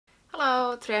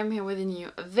Hello, today I'm here with a new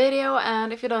video,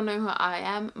 and if you don't know who I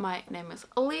am, my name is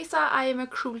Lisa. I am a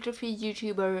cruelty-free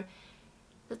YouTuber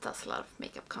that does a lot of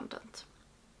makeup content.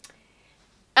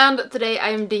 And today I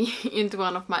am digging into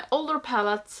one of my older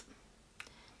palettes.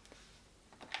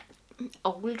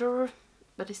 Older?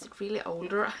 But is it really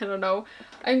older? I don't know.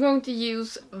 I'm going to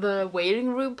use the Waiting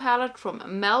Room palette from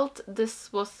Melt.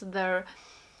 This was their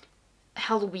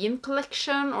Halloween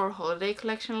collection or holiday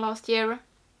collection last year.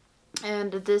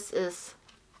 And this is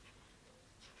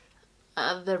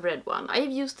the red one.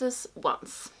 I've used this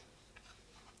once.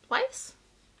 Twice?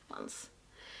 Once.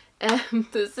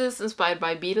 This is inspired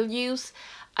by Beetlejuice.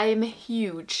 I am a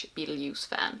huge Beetlejuice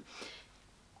fan.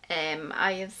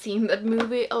 I have seen that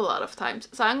movie a lot of times.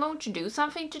 So I'm going to do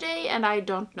something today, and I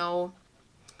don't know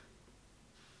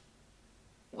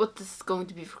what this is going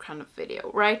to be for kind of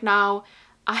video. Right now,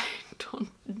 I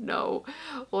don't know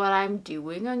what I'm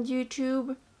doing on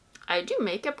YouTube. I do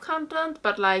makeup content,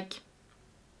 but like,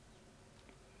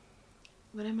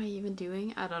 what am I even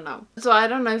doing? I don't know. So I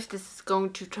don't know if this is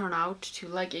going to turn out to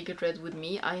like a good red with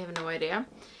me. I have no idea.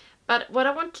 But what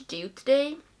I want to do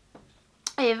today,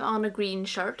 I have on a green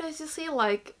shirt, as you see,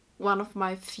 like one of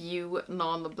my few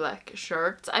non-black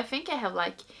shirts. I think I have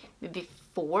like maybe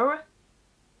 4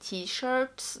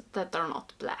 t-shirts that are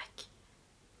not black.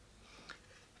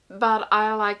 But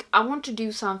I want to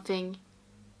do something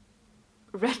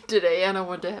red today, and I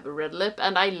want to have a red lip,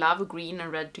 and I love green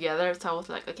and red together, so I was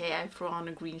like, okay, I throw on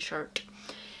a green shirt.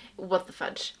 What the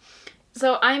fudge.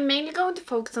 So I'm mainly going to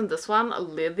focus on this one,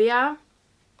 Lydia.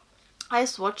 I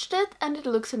swatched it and it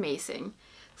looks amazing.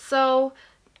 So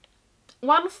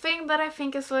one thing that I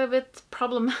think is a little bit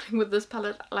problematic with this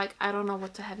palette, like I don't know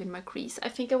what to have in my crease. I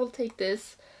think I will take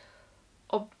this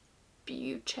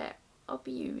Obituary.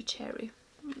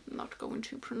 I'm not going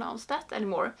to pronounce that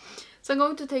anymore. So I'm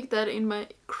going to take that in my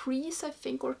crease, I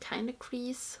think, or kind of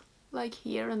crease, like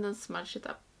here, and then smudge it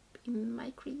up in my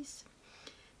crease.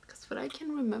 Because what I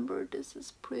can remember, this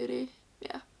is pretty,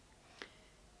 yeah,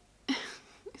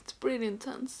 it's pretty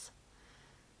intense.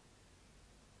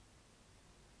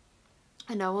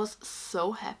 And I was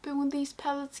so happy when these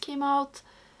palettes came out.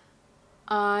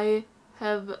 I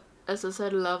have, as I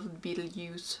said, loved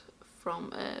Beetlejuice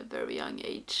from a very young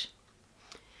age.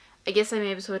 I guess I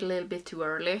maybe saw it a little bit too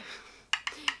early.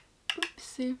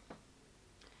 Oopsie.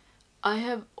 I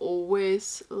have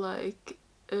always, like,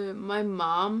 my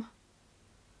mom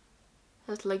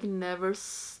has, like, never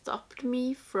stopped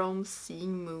me from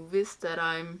seeing movies that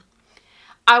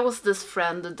I was this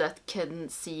friend that can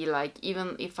see, like,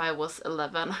 even if I was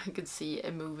 11, I could see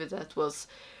a movie that was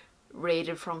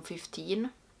rated from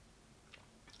 15.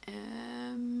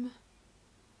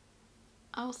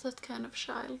 I was that kind of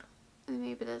child.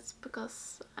 Maybe that's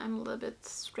because I'm a little bit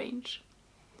strange.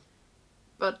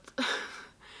 But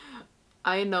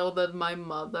I know that my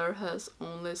mother has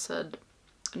only said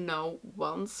no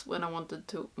once when I wanted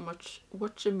to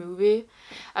watch a movie.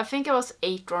 I think I was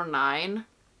 8 or 9.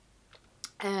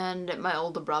 And my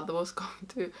older brother was going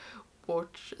to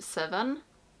watch 7.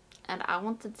 And I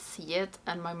wanted to see it.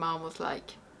 And my mom was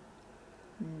like,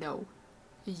 no,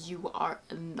 you are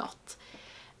not.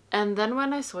 And then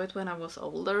when I saw it when I was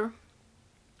older,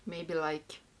 maybe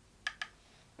like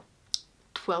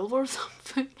 12 or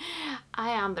something,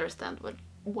 I understand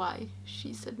why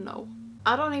she said no.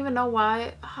 I don't even know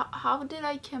why. How did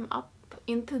I come up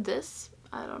into this?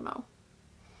 I don't know.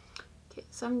 Okay,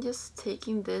 so I'm just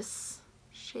taking this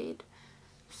shade,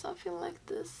 something like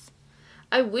this.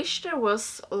 I wish there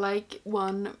was like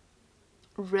one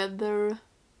redder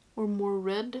or more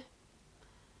red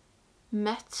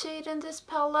matte shade in this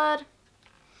palette.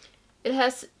 It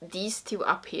has these two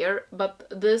up here, but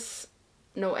this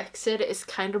No Exit is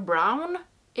kind of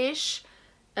brown-ish,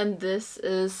 and this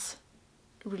is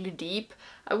really deep.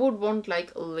 I would want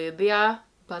like Lydia,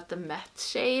 but the matte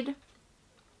shade.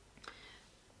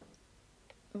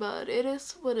 But it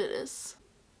is what it is.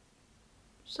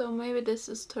 So maybe this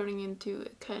is turning into a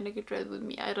kind of good red with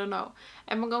me, I don't know.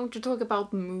 Am I going to talk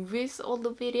about movies all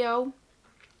the video?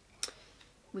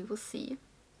 We will see.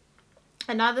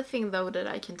 Another thing though that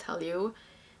I can tell you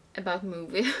about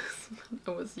movies when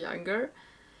I was younger,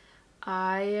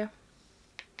 I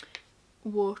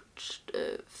watched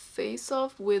Face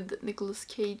Off with Nicolas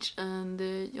Cage and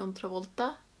John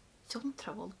Travolta,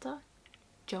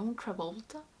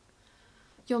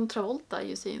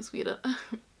 you say in Sweden.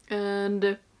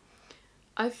 And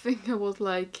I think I was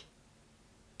like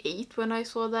 8 when I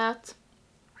saw that.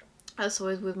 I saw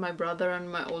it with my brother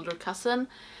and my older cousin.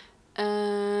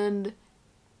 And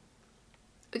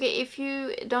okay, if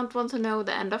you don't want to know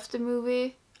the end of the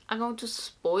movie, I'm going to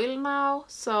spoil now,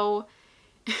 so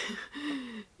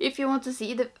if you want to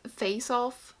see the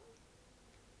face-off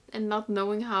and not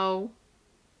knowing how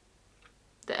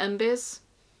the end is,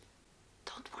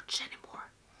 don't watch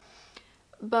anymore.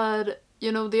 But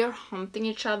you know, they are hunting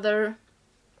each other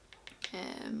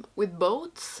with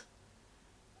boats,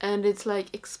 and it's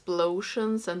like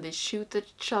explosions and they shoot at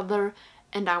each other,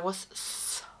 and I was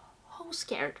so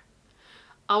scared.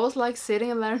 I was like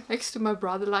sitting there next to my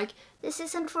brother like, this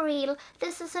isn't for real,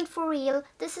 this isn't for real,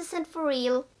 this isn't for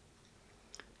real.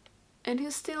 And he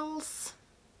still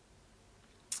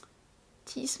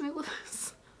teased me with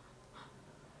this.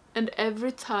 And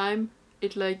every time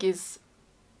it like it's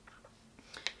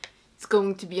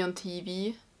going to be on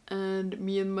TV and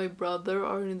me and my brother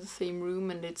are in the same room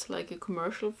and it's like a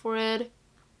commercial for it,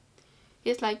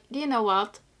 he's like, do you know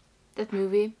what? That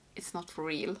movie, it's not for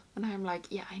real. And I'm like,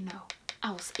 yeah, I know.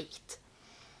 I was 8.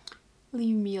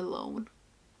 Leave me alone.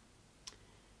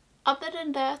 Other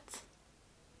than that,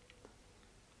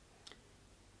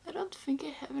 I don't think I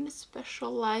have any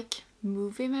special like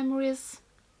movie memories.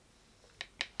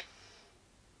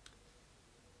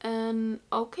 And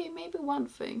okay, maybe one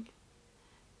thing.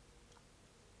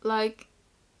 Like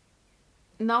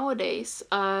nowadays,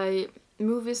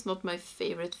 movies not my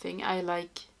favorite thing. I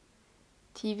like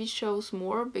TV shows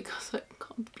more because I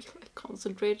can't be like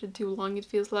concentrated too long, it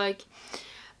feels like.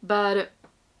 But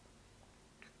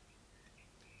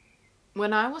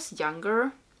when I was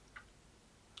younger,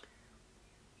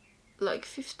 like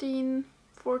 15,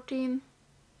 14,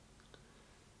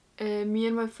 me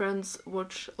and my friends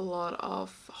watched a lot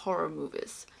of horror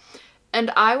movies. And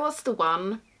I was the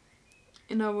one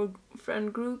in our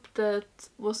friend group that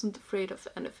wasn't afraid of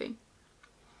anything.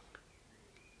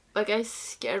 Like I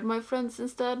scared my friends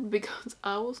instead because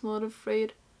I was not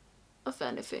afraid of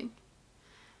anything.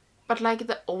 But like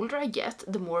the older I get,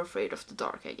 the more afraid of the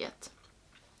dark I get.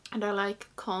 And I like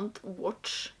can't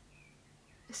watch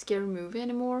a scary movie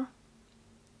anymore.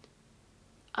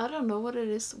 I don't know what it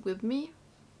is with me.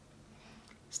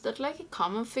 Is that like a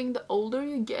common thing? The older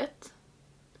you get,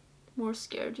 the more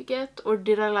scared you get? Or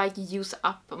did I like use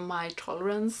up my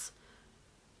tolerance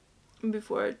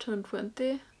before I turned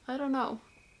 20? I don't know.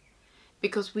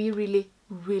 Because we really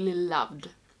loved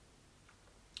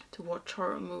to watch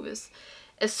horror movies.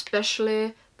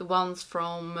 Especially the ones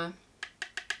from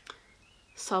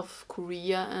South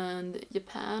Korea and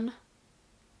Japan.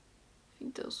 I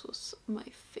think those was my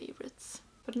favorites.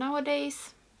 But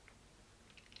nowadays,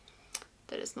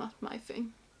 that is not my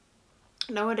thing.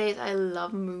 Nowadays I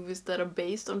love movies that are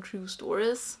based on true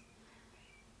stories.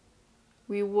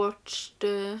 We watched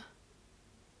a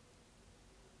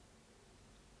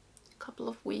couple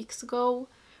of weeks ago,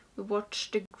 we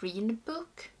watched The Green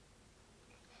Book.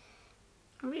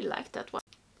 I really like that one.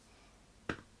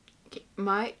 Okay,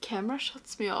 my camera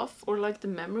shuts me off, or like the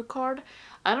memory card.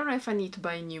 I don't know if I need to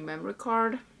buy a new memory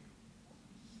card.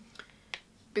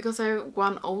 Because I have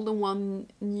one old and one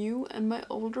new, and my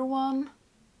older one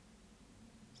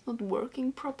is not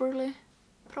working properly.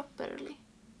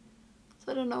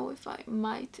 So I don't know if I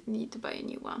might need to buy a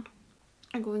new one.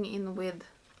 I'm going in with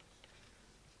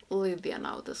Lydia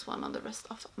now, this one on the rest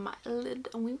of my lid,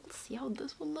 and we will see how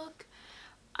this will look.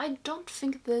 I don't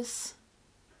think this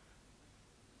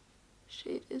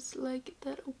shade is like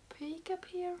that opaque up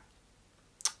here.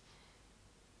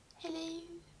 Hello.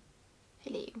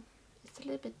 Hello. It's a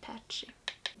little bit patchy.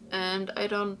 And I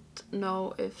don't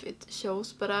know if it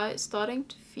shows, but I'm starting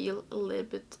to feel a little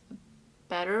bit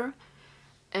better.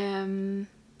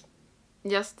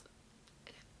 Just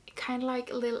kind of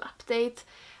like a little update.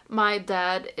 My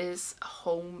dad is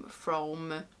home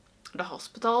from the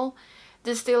hospital.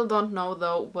 They still don't know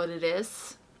though what it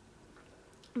is.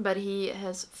 But he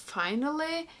has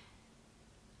finally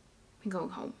been going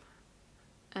home.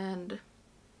 And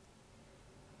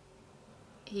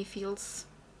he feels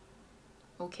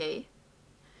okay.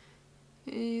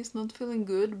 He's not feeling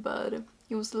good, but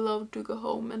he was allowed to go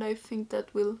home, and I think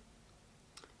that will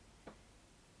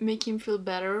make him feel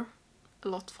better a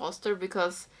lot faster,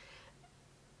 because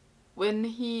when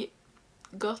he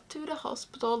got to the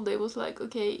hospital they was like,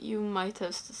 okay, you might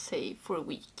have to stay for a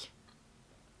week.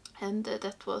 And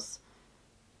that was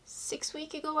 6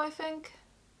 weeks ago, I think.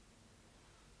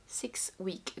 6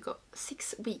 weeks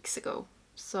ago.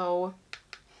 So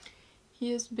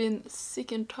he has been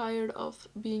sick and tired of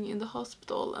being in the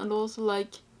hospital, and also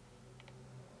like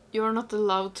you're not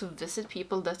allowed to visit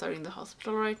people that are in the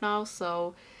hospital right now,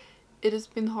 so it has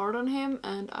been hard on him,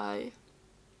 and I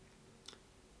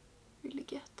really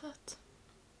get that.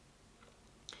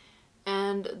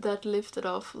 And that lifted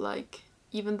off, like,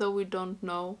 even though we don't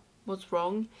know what's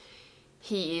wrong,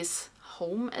 he is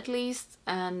home at least,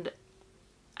 and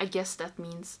I guess that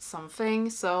means something,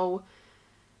 so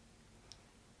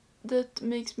that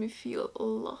makes me feel a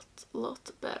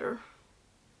lot better.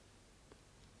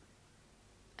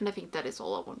 And I think that is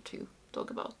all I want to talk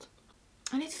about.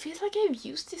 And it feels like I've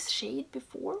used this shade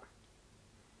before,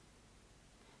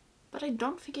 but I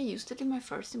don't think I used it in my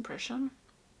first impression.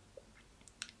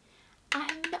 I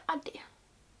have no idea.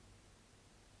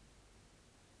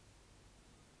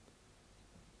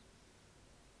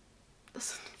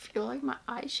 Doesn't feel like my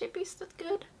eye shape is that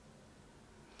good.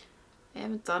 I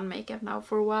haven't done makeup now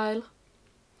for a while,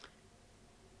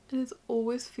 and it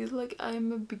always feels like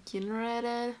I'm a beginner at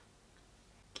it.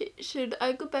 Okay, should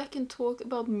I go back and talk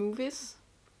about movies?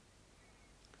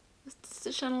 Is this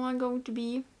the channel I'm going to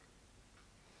be?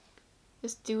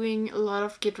 Just doing a lot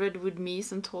of get ready with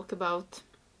me's and talk about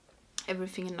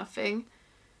everything and nothing.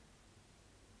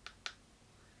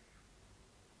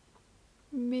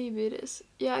 Maybe it is.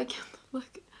 Yeah, I can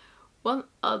like one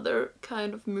other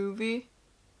kind of movie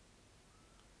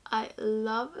I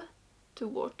love to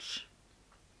watch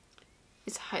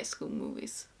is high school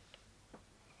movies.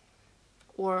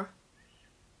 Or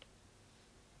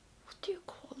what do you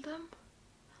call them?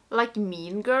 Like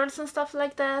Mean Girls and stuff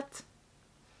like that.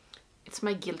 It's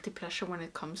my guilty pleasure when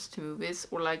it comes to movies.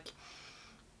 Or like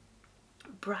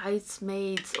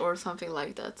Bridesmaids or something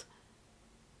like that.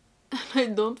 And I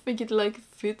don't think it like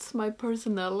fits my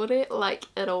personality like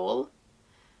at all.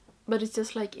 But it's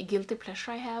just like a guilty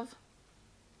pleasure I have.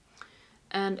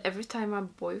 And every time my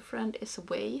boyfriend is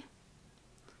away,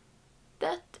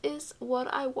 that is what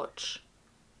I watch.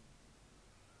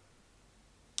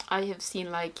 I have seen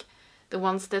like the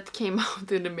ones that came out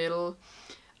in the middle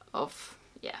of,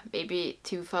 yeah, maybe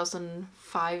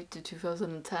 2005 to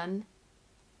 2010.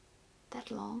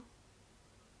 That long?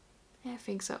 Yeah, I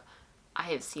think so. I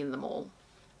have seen them all.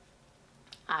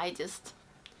 I just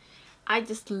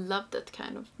love that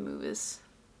kind of movies.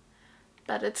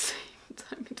 But at the same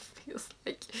time it feels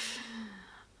like,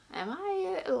 am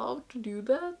I allowed to do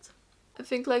that? I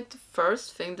think like the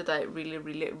first thing that I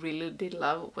really did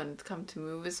love when it comes to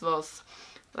movies was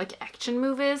like action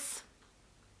movies.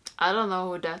 I don't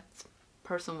know who that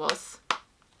person was,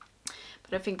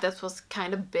 but I think that was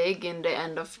kind of big in the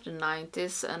end of the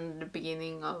 90s and the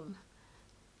beginning of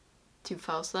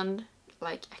 2000,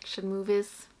 like action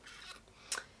movies.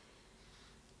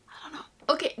 I don't know.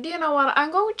 Okay, do you know what?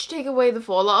 I'm going to take away the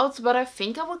fallouts, but I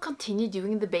think I will continue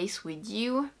doing the base with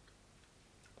you.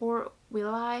 Or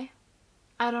will I?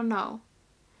 I don't know.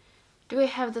 Do I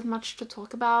have that much to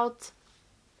talk about?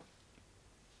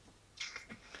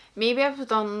 Maybe I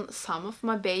put on some of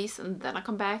my base and then I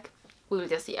come back. We'll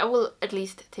just see. I will at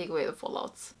least take away the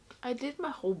fallouts. I did my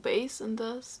whole base and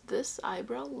does this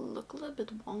eyebrow look a little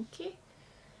bit wonky?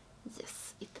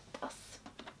 Yes, it does.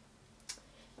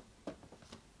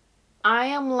 I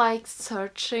am like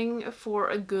searching for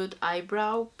a good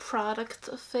eyebrow product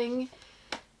thing.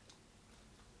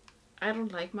 I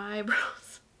don't like my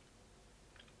eyebrows.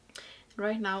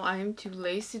 Right now I am too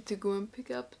lazy to go and pick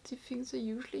up the things I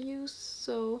usually use,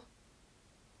 so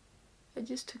I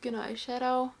just took an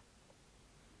eyeshadow.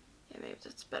 Yeah, maybe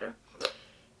that's better.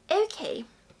 Okay,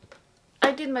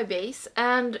 I did my base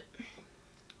and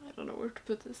I don't know where to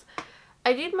put this.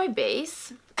 I did my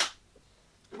base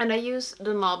and I used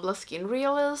the Nabla Skin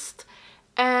Realist,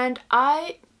 and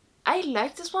I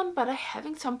like this one, but I'm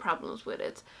having some problems with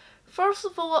it. First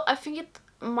of all, I think it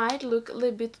might look a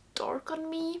little bit dark on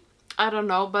me. I don't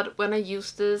know, but when I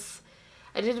used this,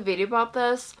 I did a video about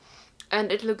this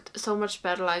and it looked so much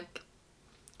better. Like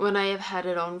when I have had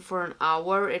it on for an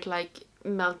hour, it like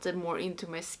melted more into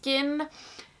my skin,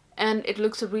 and it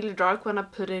looks really dark when I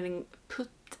put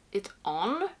it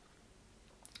on.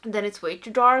 Then it's way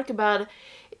too dark, but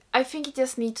I think it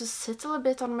just needs to sit a little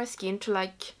bit on my skin to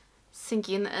like sink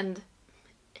in, and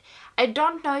I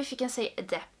don't know if you can say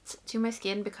adapt to my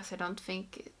skin because I don't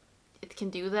think it can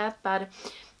do that, but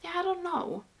yeah, I don't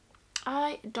know.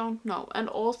 I don't know. And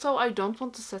also I don't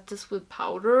want to set this with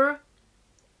powder,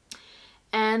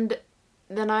 and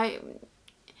then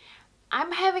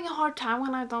I'm having a hard time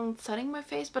when I don't setting my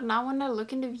face, but now when I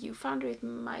look in the viewfinder it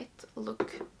might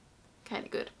look kind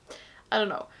of good. I don't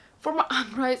know. For my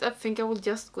under eyes, I think I will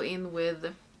just go in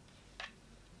with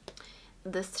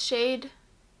this shade,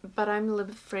 but I'm a little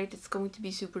bit afraid it's going to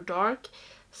be super dark.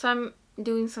 So I'm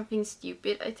doing something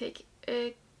stupid. I take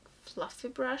a fluffy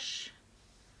brush.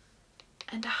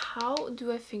 And how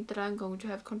do I think that I'm going to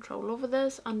have control over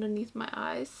this underneath my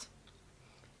eyes?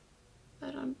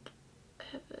 I don't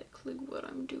have a clue what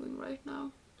I'm doing right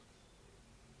now.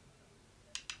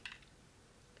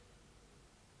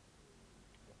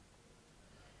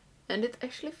 And it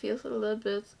actually feels a little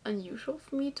bit unusual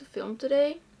for me to film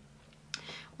today.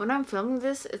 When I'm filming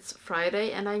this, it's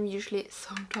Friday, and I'm usually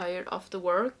so tired after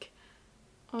work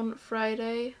on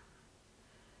Friday.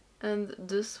 And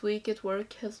this week at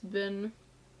work has been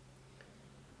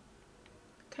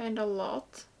kind of a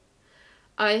lot.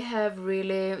 I have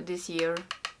really this year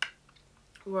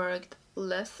worked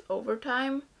less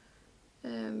overtime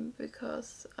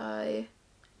because I'm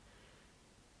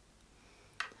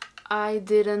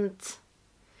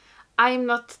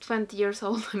not 20 years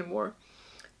old anymore,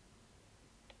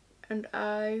 and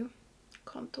I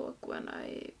can't talk when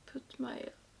I put my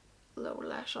lower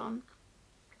lash on,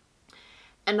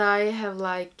 and I have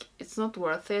like, it's not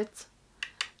worth it.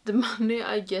 The money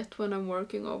I get when I'm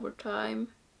working overtime,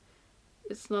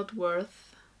 it's not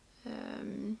worth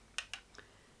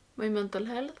my mental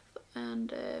health.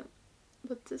 And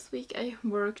but this week I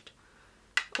worked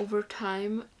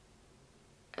overtime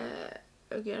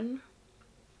again,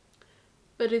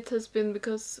 but it has been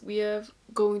because we are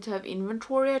going to have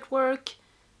inventory at work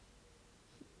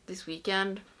this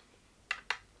weekend,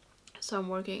 so I'm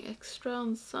working extra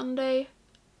on Sunday.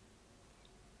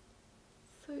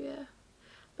 So yeah,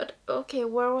 but okay,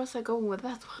 where was I going with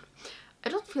that one? I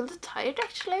don't feel that tired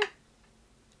actually.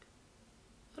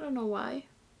 I don't know why.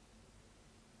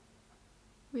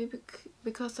 Maybe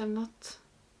because I'm not...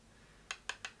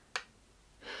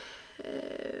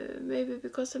 maybe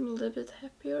because I'm a little bit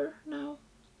happier now.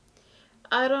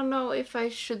 I don't know if I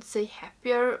should say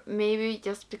happier. Maybe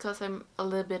just because I'm a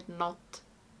little bit not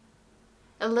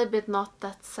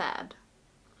that sad.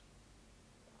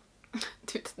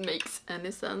 If it makes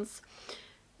any sense.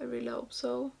 I really hope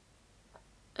so.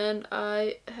 And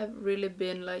I have really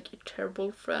been like a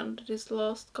terrible friend this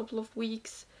last couple of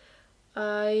weeks.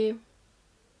 I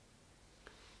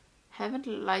haven't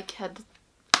like had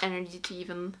energy to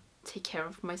even take care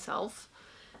of myself,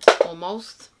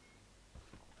 almost.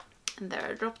 And there,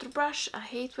 I dropped the brush. I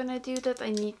hate when I do that. I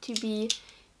need to be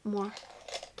more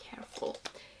careful.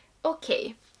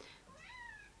 Okay.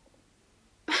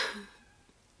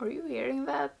 Are you hearing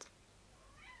that?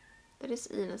 That is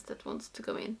Ines that wants to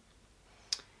go in.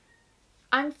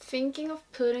 I'm thinking of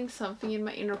putting something in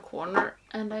my inner corner,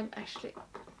 and I'm actually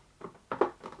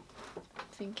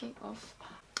thinking of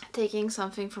taking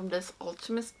something from this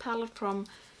Alchemist palette from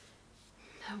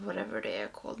whatever they are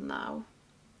called now.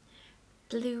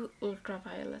 Blue,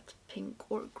 ultraviolet, pink,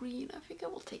 or green. I think I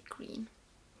will take green.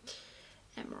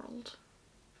 Emerald.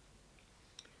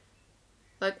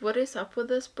 Like, what is up with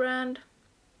this brand?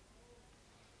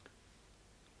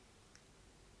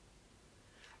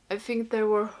 I think they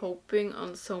were hoping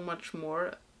on so much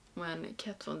more when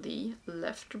Kat Von D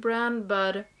left the brand,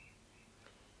 but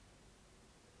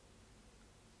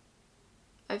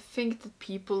I think that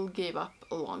people gave up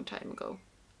a long time ago.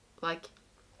 Like,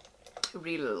 a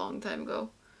really long time ago.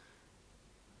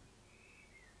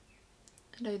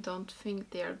 And I don't think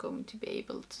they are going to be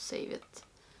able to save it.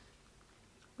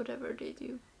 Whatever they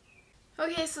do.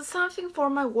 Okay, so something for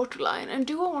my waterline. And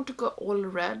do I want to go all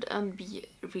red and be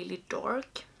really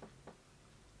dark?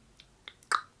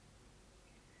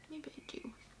 Maybe I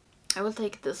do. I will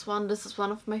take this one. This is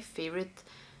one of my favorite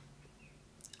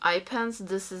eye pens.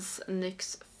 This is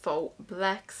NYX Faux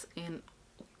Blacks in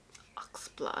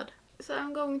Oxblood. So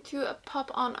I'm going to pop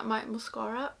on my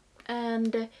mascara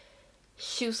and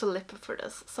choose a lip for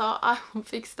this. So I will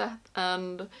fix that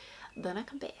and then I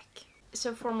come back.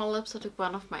 So for my lips, I took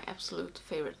one of my absolute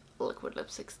favorite liquid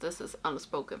lipsticks. This is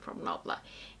Unspoken from Nabla.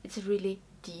 It's a really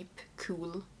deep,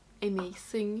 cool,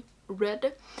 amazing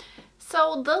red.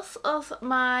 So this is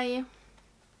my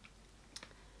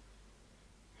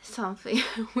something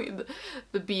with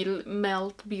the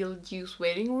Beetlejuice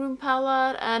Waiting Room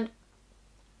palette, and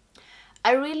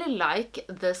I really like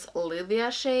this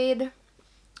Lydia shade,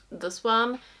 this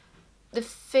one. The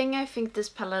thing I think this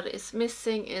palette is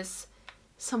missing is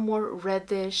some more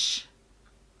reddish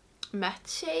matte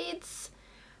shades,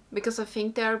 because I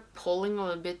think they're pulling a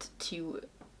little bit too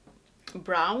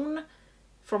brown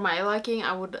for my liking.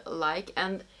 I would like,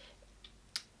 and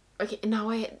okay, now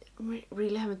I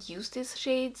really haven't used these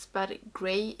shades, but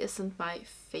grey isn't my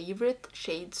favorite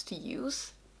shades to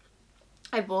use.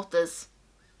 I bought this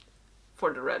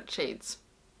for the red shades.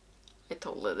 I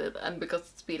totally did, and because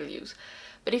it's Beetlejuice.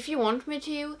 But if you want me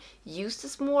to use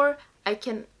this more, I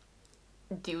can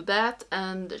do that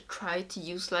and try to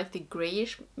use like the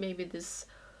grayish, maybe this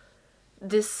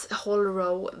whole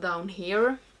row down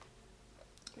here.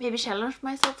 Maybe challenge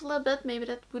myself a little bit. Maybe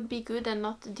that would be good, and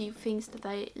not do things that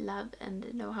I love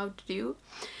and know how to do.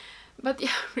 But yeah,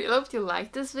 I really hope you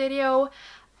liked this video.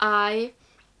 I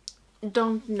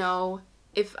don't know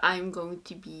if I'm going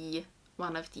to be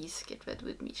one of these Get Red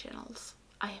With Me channels.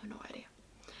 I have no idea.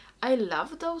 I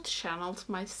love those channels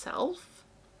myself.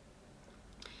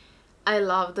 I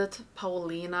love that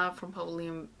Paulina from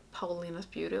Paulina's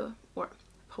Beauty, or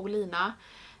Paulina,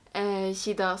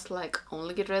 she does like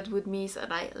Only Get Red With Me,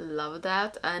 and I love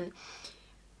that. And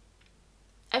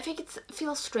I think it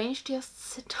feels strange to just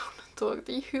sit down and talk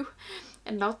to you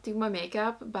and not do my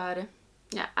makeup, but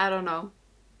yeah, I don't know.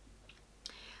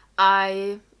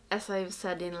 As I've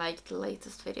said in like the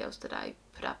latest videos that I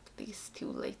put up these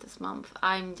 2 latest months,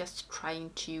 I'm just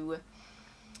trying to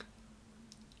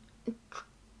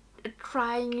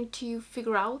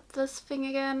figure out this thing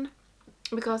again,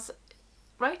 because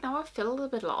right now I feel a little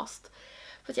bit lost.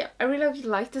 But yeah, I really hope you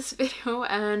like this video,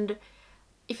 and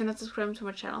if you're not subscribed to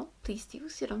my channel, please do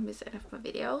so you don't miss any of my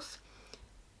videos.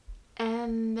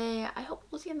 And I hope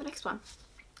we'll see you in the next one.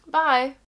 Bye!